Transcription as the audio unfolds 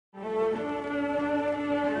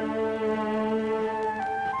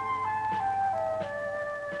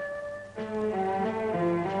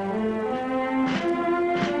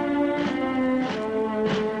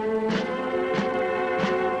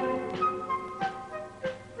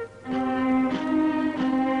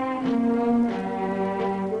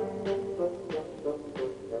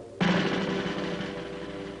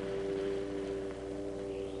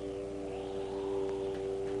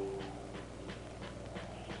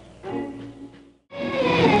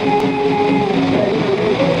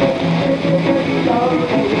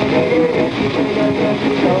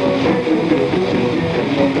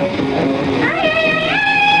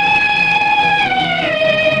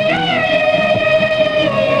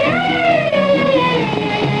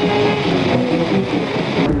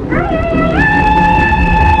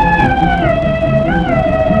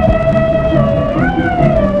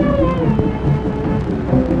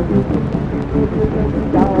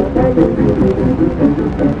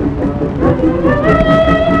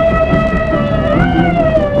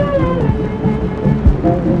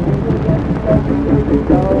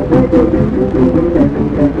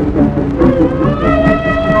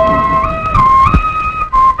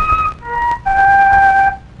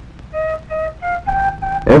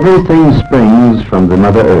Everything springs from the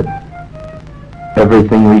Mother Earth.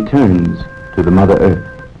 Everything returns to the Mother Earth.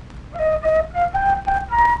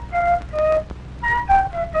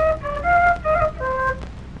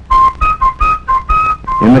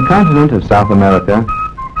 In the continent of South America,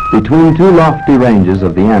 between two lofty ranges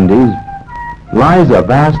of the Andes, lies a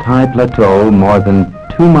vast high plateau more than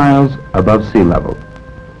 2 miles above sea level.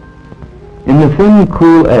 In the thin,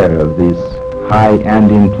 cool air of this high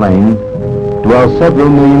Andean plain dwell several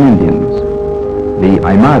million Indians. The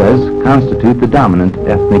Aymaras constitute the dominant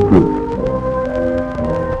ethnic group.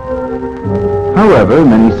 However,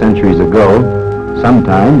 many centuries ago,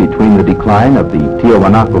 sometime between the decline of the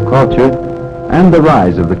Tiahuanaco culture and the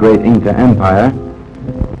rise of the great Inca Empire,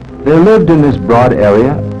 there lived in this broad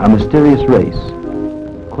area a mysterious race,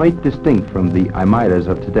 quite distinct from the Aymaras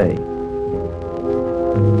of today.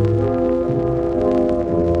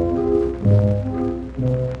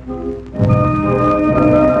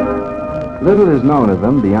 Little is known of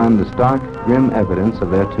them beyond the stark, grim evidence of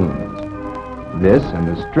their tombs. This and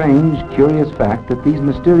the strange, curious fact that these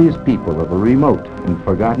mysterious people of a remote and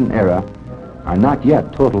forgotten era are not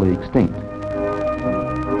yet totally extinct.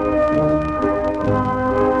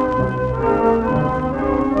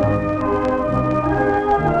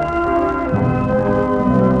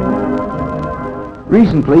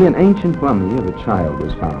 Recently, an ancient mummy of a child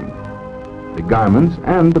was found. The garments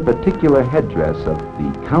and the particular headdress of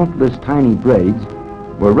the countless tiny braids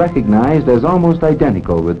were recognized as almost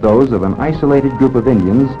identical with those of an isolated group of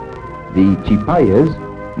Indians, the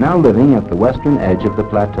Chipayas, now living at the western edge of the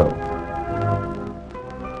plateau.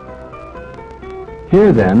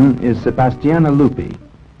 Here, then, is Sebastiana Lupi,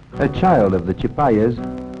 a child of the Chipayas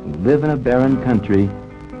who live in a barren country,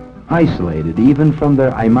 isolated even from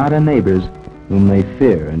their Aymara neighbors whom they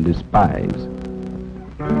fear and despise.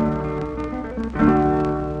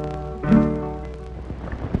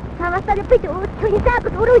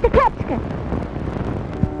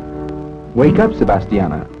 Wake up,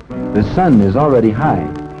 Sebastiana. The sun is already high.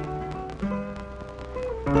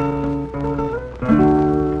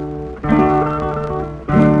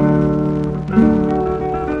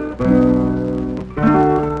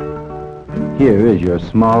 Here is your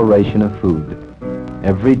small ration of food.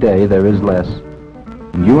 Every day there is less.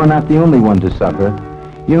 And you are not the only one to suffer.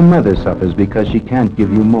 Your mother suffers because she can't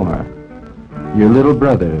give you more. Your little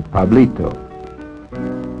brother, Pablito,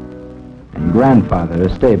 and grandfather,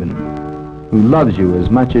 Esteban, who loves you as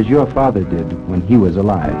much as your father did when he was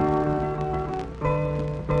alive.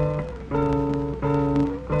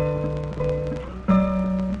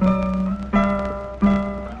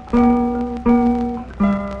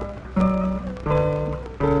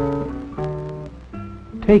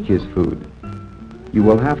 Take his food. You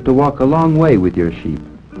will have to walk a long way with your sheep,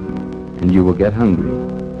 and you will get hungry.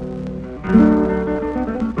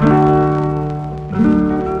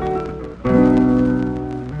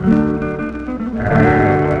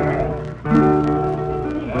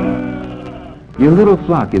 Your little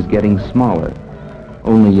flock is getting smaller.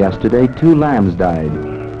 Only yesterday 2 lambs died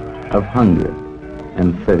of hunger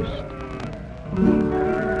and thirst.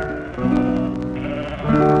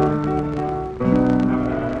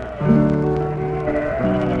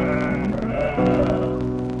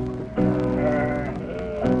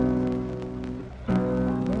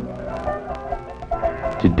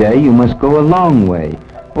 Today you must go a long way,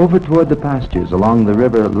 over toward the pastures along the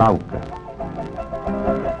river Lauca.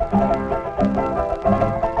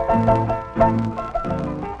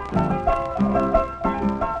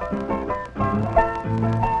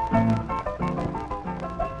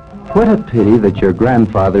 What a pity that your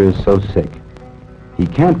grandfather is so sick. He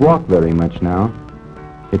can't walk very much now.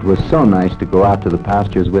 It was so nice to go out to the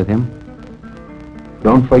pastures with him.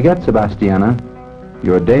 Don't forget, Sebastiana,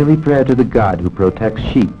 your daily prayer to the God who protects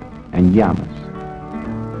sheep and llamas.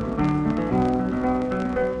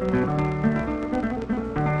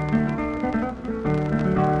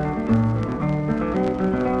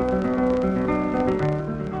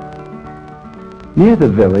 Near the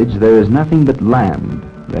village there is nothing but land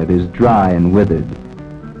that is dry and withered.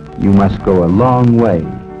 You must go a long way.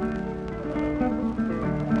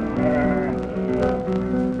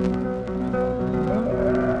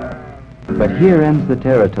 But here ends the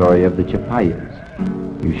territory of the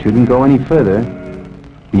Chipayas. You shouldn't go any further.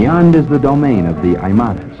 Beyond is the domain of the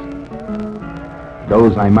Aymaras.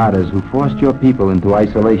 Those Aymaras who forced your people into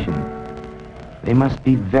isolation. They must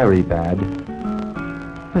be very bad.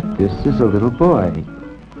 But this is a little boy.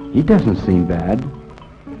 He doesn't seem bad.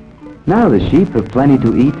 Now the sheep have plenty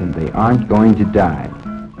to eat and they aren't going to die.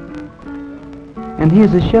 And he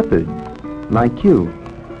is a shepherd, like you,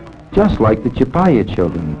 just like the Chipaya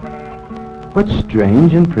children. What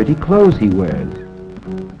strange and pretty clothes he wears.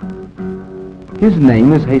 His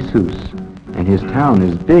name is Jesus, and his town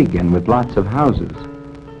is big and with lots of houses.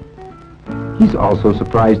 He's also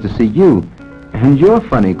surprised to see you, and your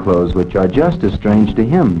funny clothes, which are just as strange to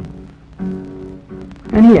him.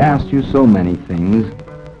 And he asked you so many things.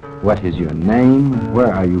 What is your name?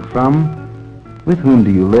 Where are you from? With whom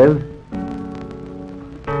do you live?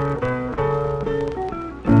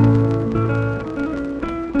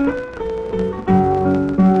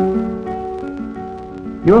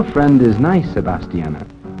 Your friend is nice, Sebastiana,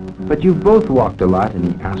 but you've both walked a lot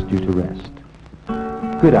and he asked you to rest.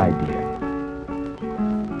 Good idea.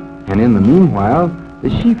 And in the meanwhile, the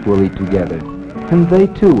sheep will eat together, and they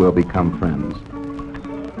too will become friends.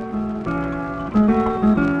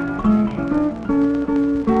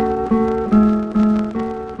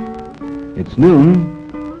 It's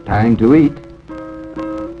noon, time to eat.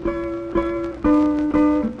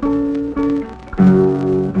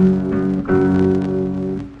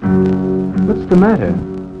 What's the matter?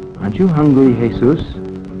 Aren't you hungry, Jesus?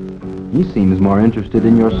 He seems more interested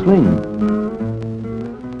in your sling.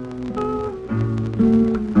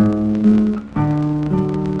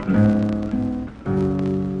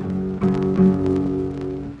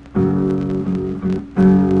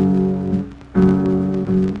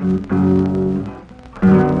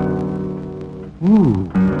 Ooh,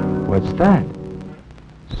 what's that?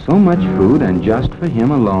 So much food and just for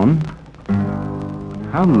him alone?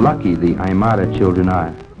 How lucky the Aymara children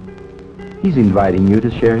are. He's inviting you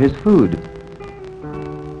to share his food.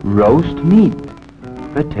 Roast meat,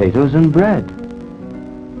 potatoes and bread.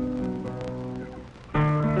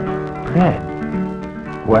 Bread.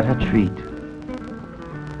 What a treat.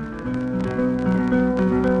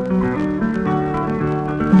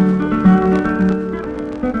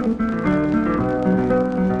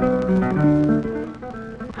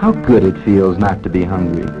 How good it feels not to be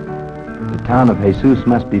hungry. The town of Jesus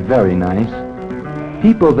must be very nice.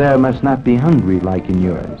 People there must not be hungry like in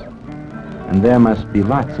yours. And there must be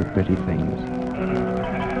lots of pretty things.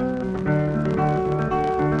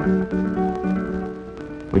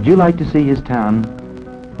 Would you like to see his town?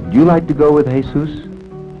 Would you like to go with Jesus?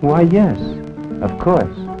 Why, yes, of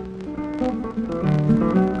course.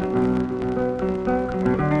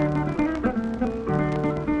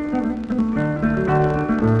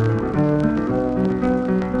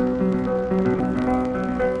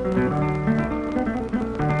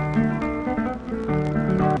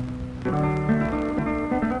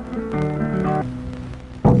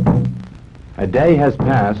 A day has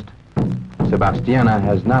passed. Sebastiana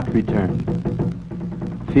has not returned.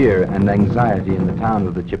 Fear and anxiety in the town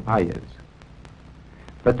of the Chipayas.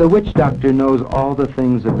 But the witch doctor knows all the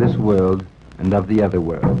things of this world and of the other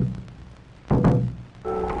world.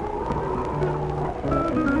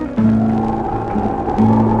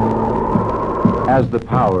 Has the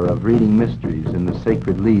power of reading mysteries in the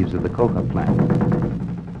sacred leaves of the coca plant.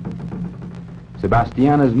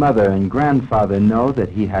 Sebastiana's mother and grandfather know that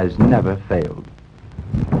he has never failed.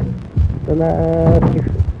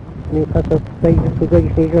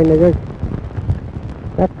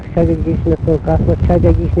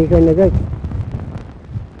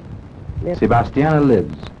 Sebastiana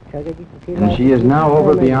lives, and she is now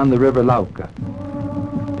over beyond the river Lauca,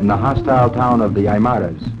 in the hostile town of the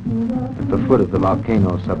Aymaras, at the foot of the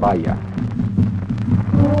volcano Sabaya.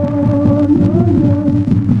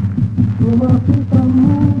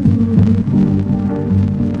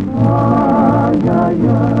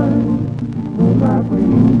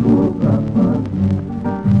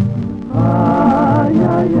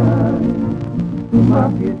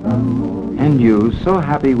 And you, so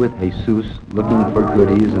happy with Jesus, looking for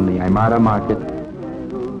goodies in the Aymara market.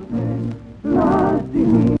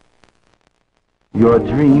 Your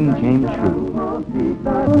dream came true.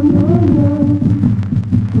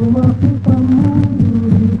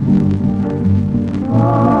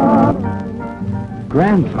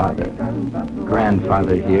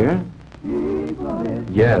 Grandfather here?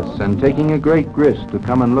 Yes, and taking a great risk to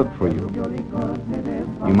come and look for you.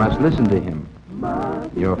 You must listen to him.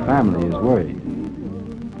 Your family is worried.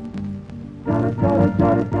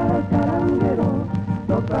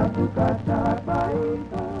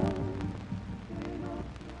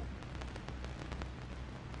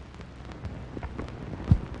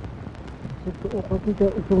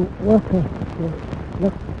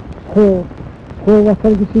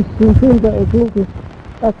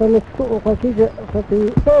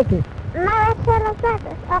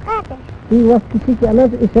 Die was gezien aan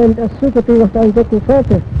het is en dat zoekt die was aan het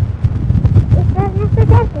verder. Is dat niet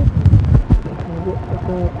verder?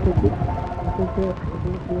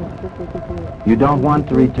 You don't want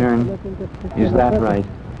to return? Is that right?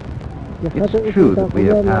 It's true that we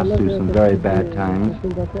have passed through some very bad times,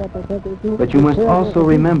 but you must also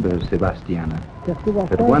remember, Sebastiana,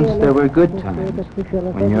 that once there were good times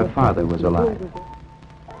when your father was alive.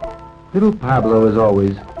 Little Pablo is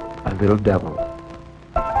always a little devil.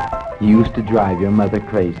 He used to drive your mother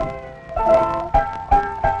crazy.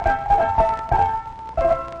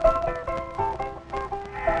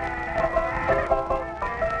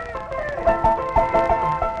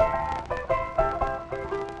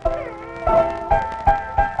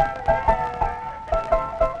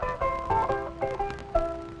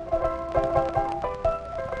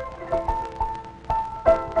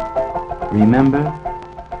 Remember?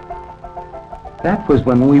 That was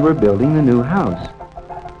when we were building the new house,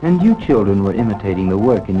 and you children were imitating the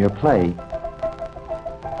work in your play.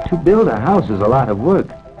 To build a house is a lot of work.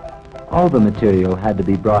 All the material had to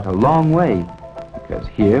be brought a long way, because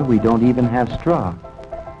here we don't even have straw.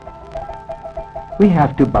 We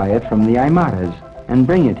have to buy it from the Aymaras and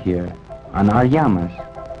bring it here on our llamas.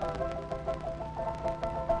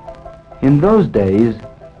 In those days,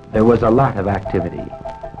 there was a lot of activity.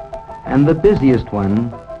 And the busiest one,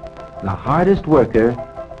 the hardest worker,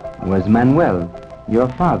 was Manuel, your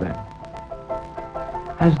father.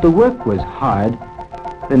 As the work was hard,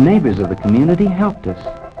 the neighbors of the community helped us,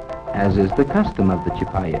 as is the custom of the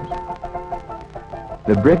Chipayas.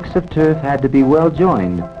 The bricks of turf had to be well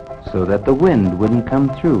joined so that the wind wouldn't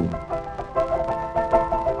come through.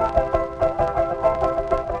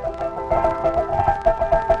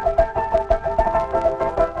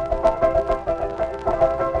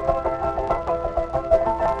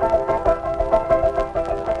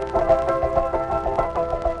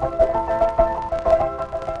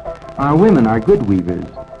 Our women are good weavers.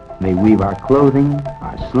 They weave our clothing,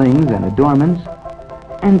 our slings and adornments,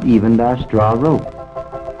 and even our straw rope.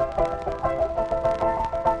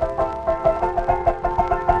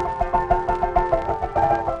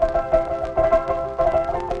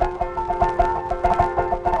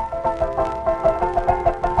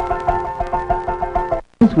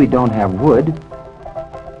 Since we don't have wood,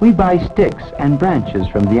 we buy sticks and branches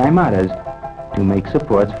from the Aymaras to make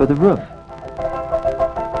supports for the roof.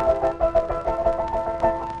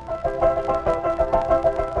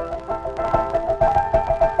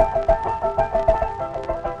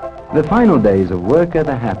 The final days of work are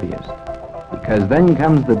the happiest, because then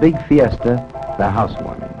comes the big fiesta, the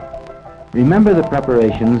housewarming. Remember the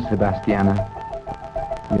preparations, Sebastiana?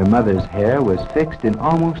 Your mother's hair was fixed in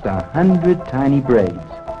almost 100 tiny braids.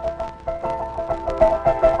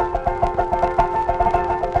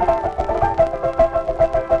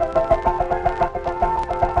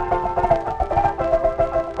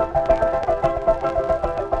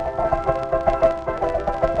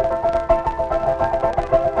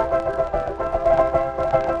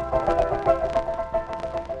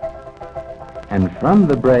 And from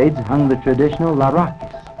the braids hung the traditional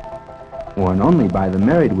larraques, worn only by the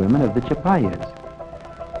married women of the Chipayas.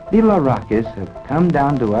 The larraques have come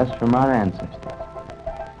down to us from our ancestors.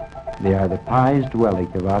 They are the prized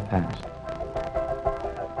relic of our past.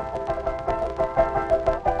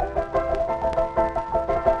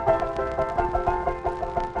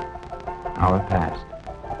 Our past.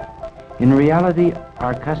 In reality,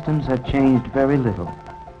 our customs have changed very little.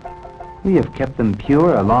 We have kept them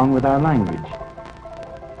pure along with our language.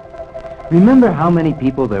 Remember how many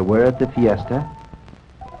people there were at the fiesta?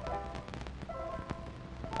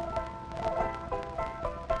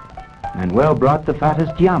 Manuel brought the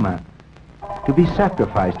fattest llama to be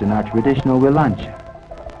sacrificed in our traditional relancha.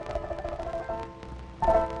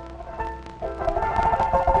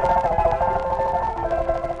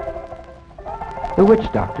 The witch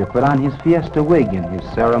doctor put on his fiesta wig and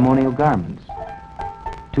his ceremonial garments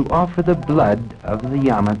to offer the blood of the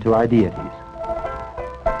llama to our deities.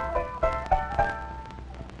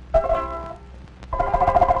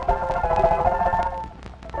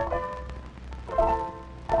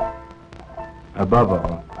 Above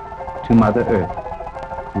all, to Mother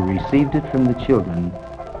Earth, who received it from the children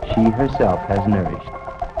she herself has nourished.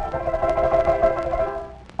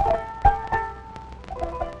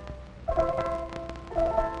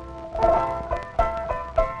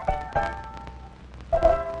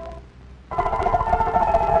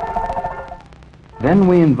 Then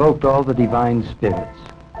we invoked all the divine spirits,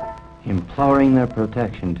 imploring their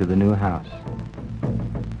protection to the new house.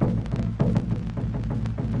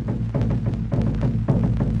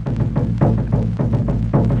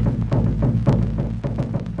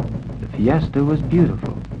 The fiesta was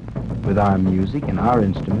beautiful, with our music and our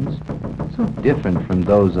instruments, so different from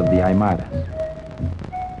those of the Aymaras.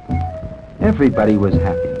 Everybody was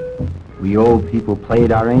happy. We old people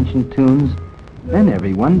played our ancient tunes, then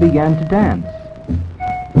everyone began to dance.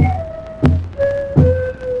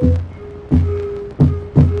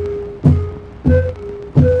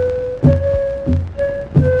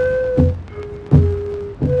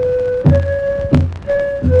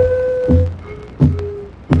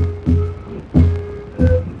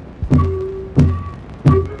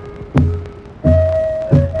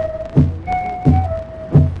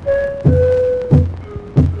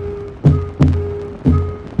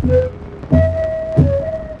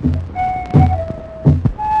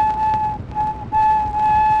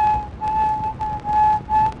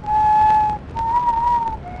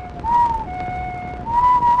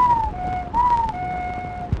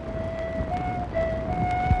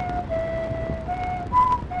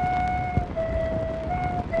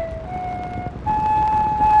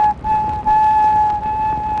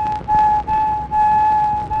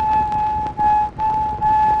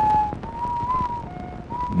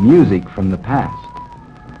 Music from the past.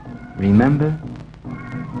 Remember?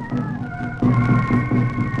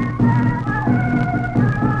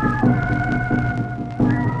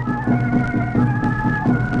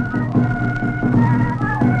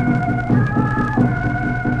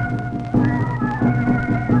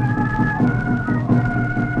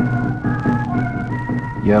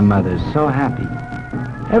 Your mother's so happy.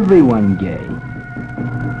 Everyone gay.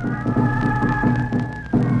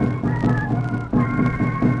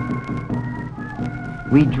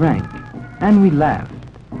 We drank, and we laughed.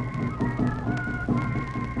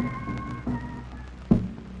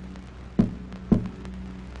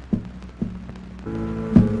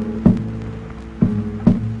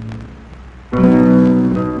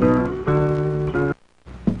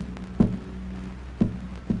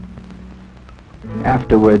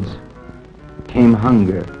 Afterwards came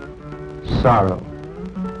hunger, sorrow,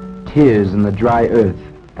 tears in the dry earth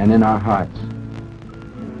and in our hearts.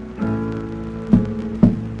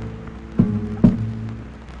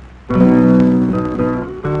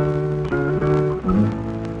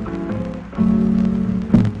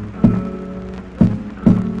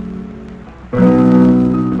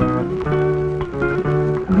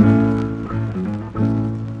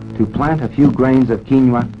 To plant a few grains of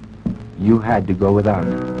quinoa, you had to go without.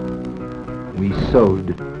 We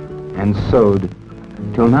sowed and sowed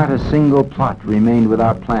till not a single plot remained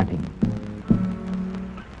without planting.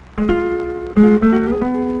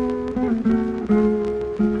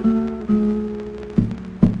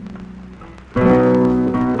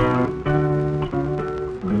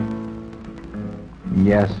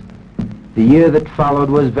 Yes, the year that followed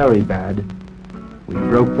was very bad. We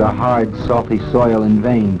broke the hard, salty soil in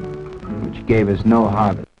vain, which gave us no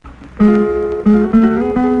harvest.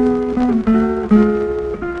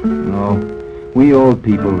 No, we old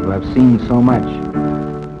people who have seen so much,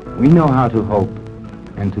 we know how to hope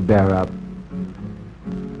and to bear up.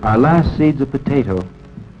 Our last seeds of potato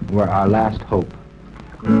were our last hope.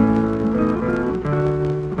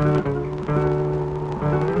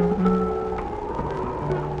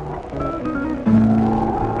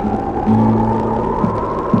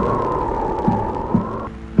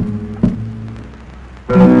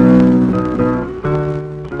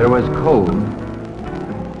 There was cold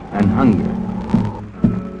and hunger.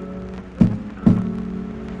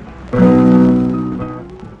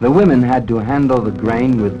 The women had to handle the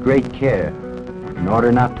grain with great care in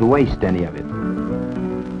order not to waste any of it.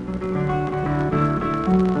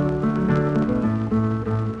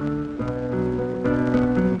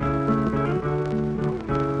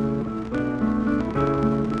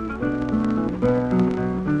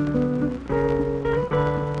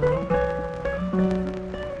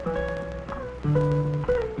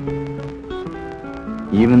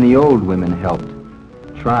 Even the old women helped,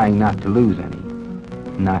 trying not to lose any,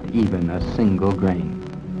 not even a single grain.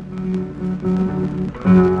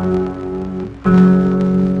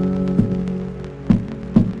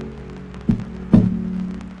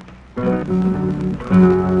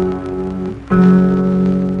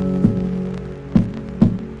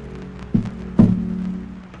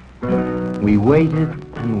 We waited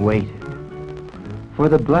and waited for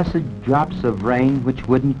the blessed drops of rain which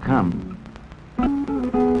wouldn't come.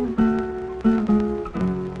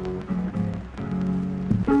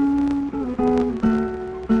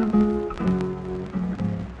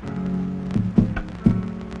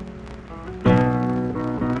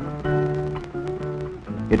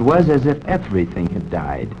 It was as if everything had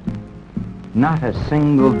died. Not a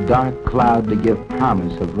single dark cloud to give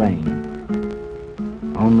promise of rain.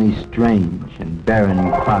 Only strange and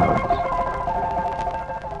barren clouds.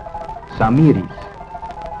 Samiris,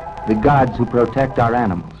 the gods who protect our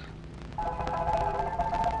animals.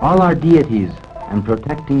 All our deities and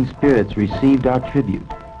protecting spirits received our tribute.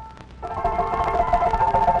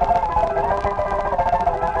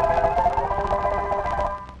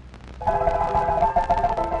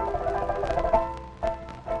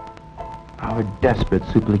 Our desperate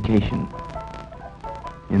supplication.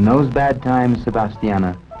 In those bad times,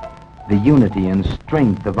 Sebastiana, the unity and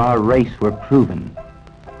strength of our race were proven.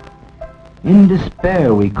 In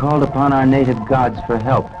despair, we called upon our native gods for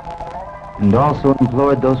help, and also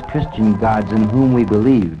implored those Christian gods in whom we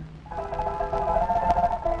believe.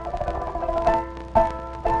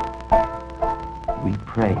 We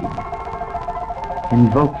prayed,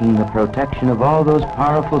 invoking the protection of all those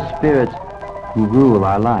powerful spirits who rule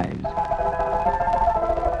our lives.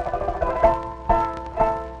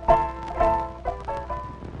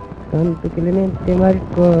 Santo Clemente,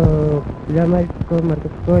 Marco, Marco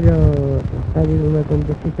Polo,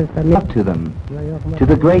 Up to them, to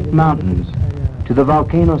the great mountains, to the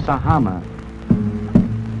volcano Sahama,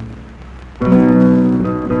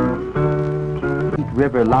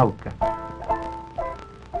 River Lauca,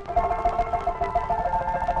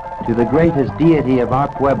 to the greatest deity of our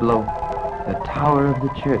pueblo, the tower of the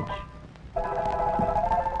church,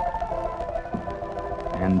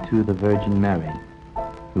 and to the Virgin Mary,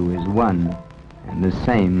 who is one and the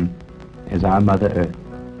same as our Mother Earth.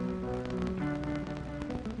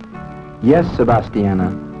 Yes,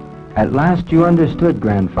 Sebastiana, at last you understood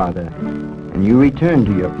Grandfather, and you returned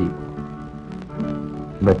to your people.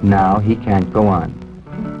 But now he can't go on.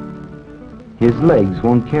 His legs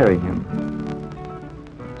won't carry him.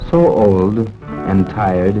 So old and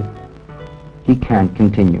tired, he can't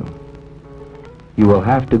continue. You will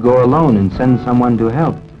have to go alone and send someone to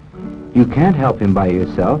help. You can't help him by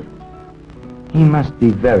yourself. He must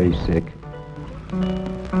be very sick.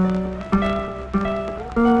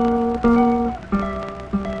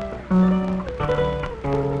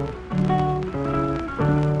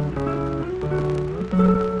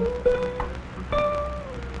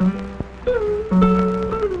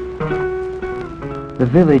 The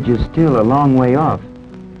village is still a long way off.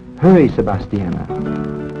 Hurry, Sebastiana.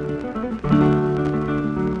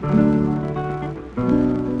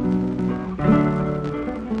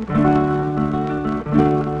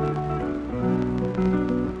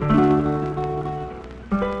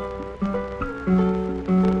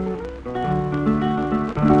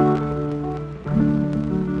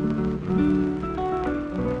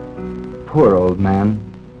 Poor old man.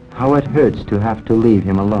 How it hurts to have to leave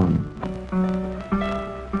him alone.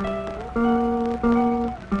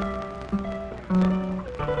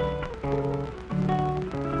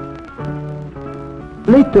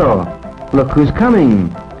 Lito! Look who's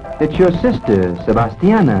coming! It's your sister,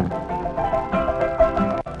 Sebastiana.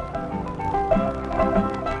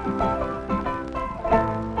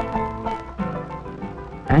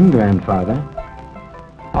 And Grandfather,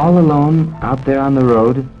 all alone out there on the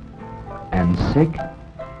road, and sick.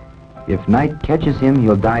 If night catches him,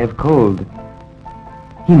 he'll die of cold.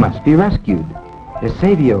 He must be rescued.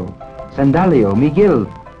 Eusebio, Sandalio, Miguel,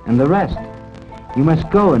 and the rest. You must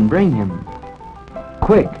go and bring him.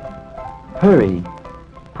 Quick! Hurry!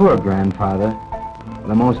 Poor Grandfather,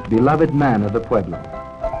 the most beloved man of the Pueblo.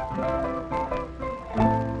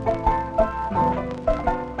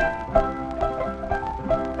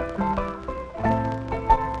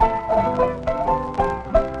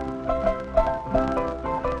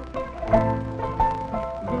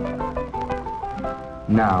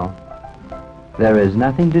 Now, there is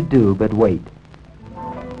nothing to do but wait.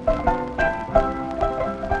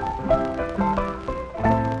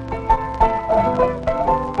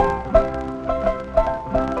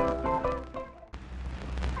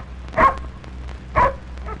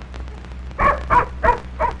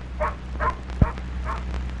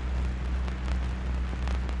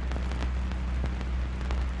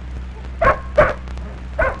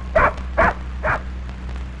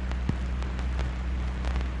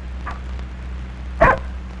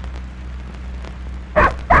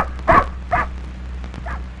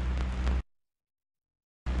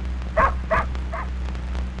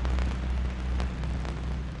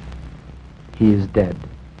 He is dead.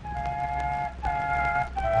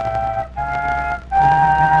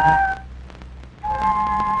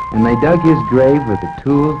 And they dug his grave with the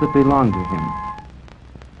tools that belonged to him.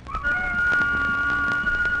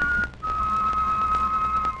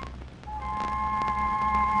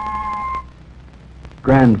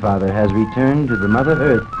 Grandfather has returned to the Mother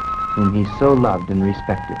Earth, whom he so loved and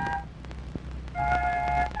respected.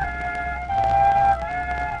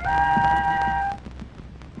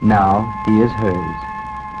 Now he is hers.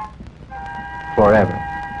 Forever.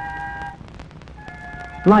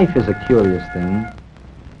 Life is a curious thing.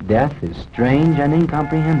 Death is strange and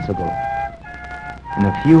incomprehensible. In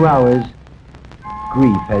a few hours,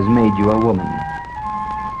 grief has made you a woman.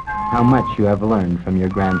 How much you have learned from your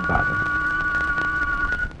grandfather.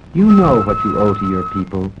 You know what you owe to your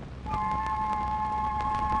people,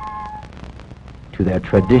 to their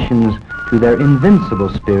traditions, to their invincible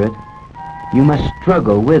spirit. You must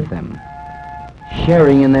struggle with them,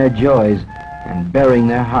 sharing in their joys and bearing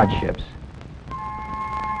their hardships.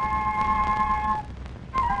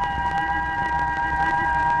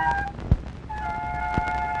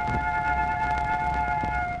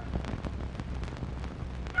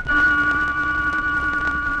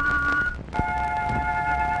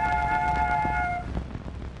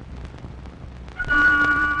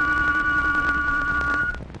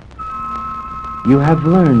 You have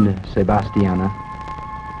learned, Sebastiana,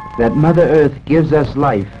 that Mother Earth gives us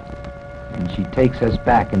life, and she takes us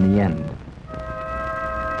back in the end.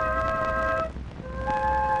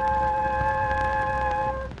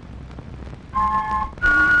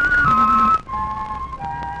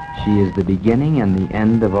 She is the beginning and the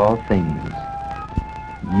end of all things.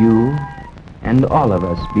 You and all of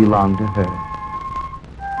us belong to her.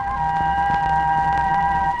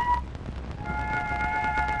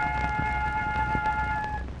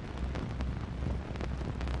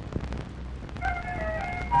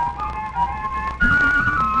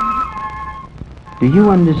 Do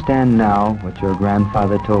you understand now what your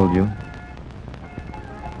grandfather told you?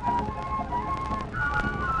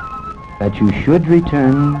 That you should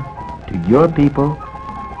return to your people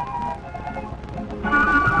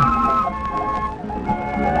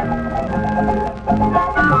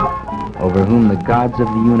over whom the gods of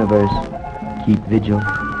the universe keep vigil?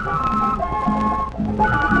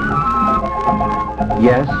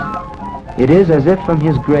 Yes, it is as if from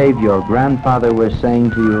his grave your grandfather were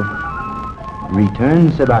saying to you,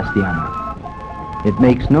 "Return, Sebastiana. It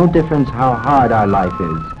makes no difference how hard our life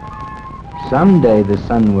is. Someday the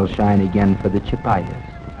sun will shine again for the Chipayas.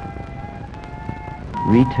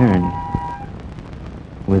 Return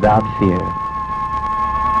without fear."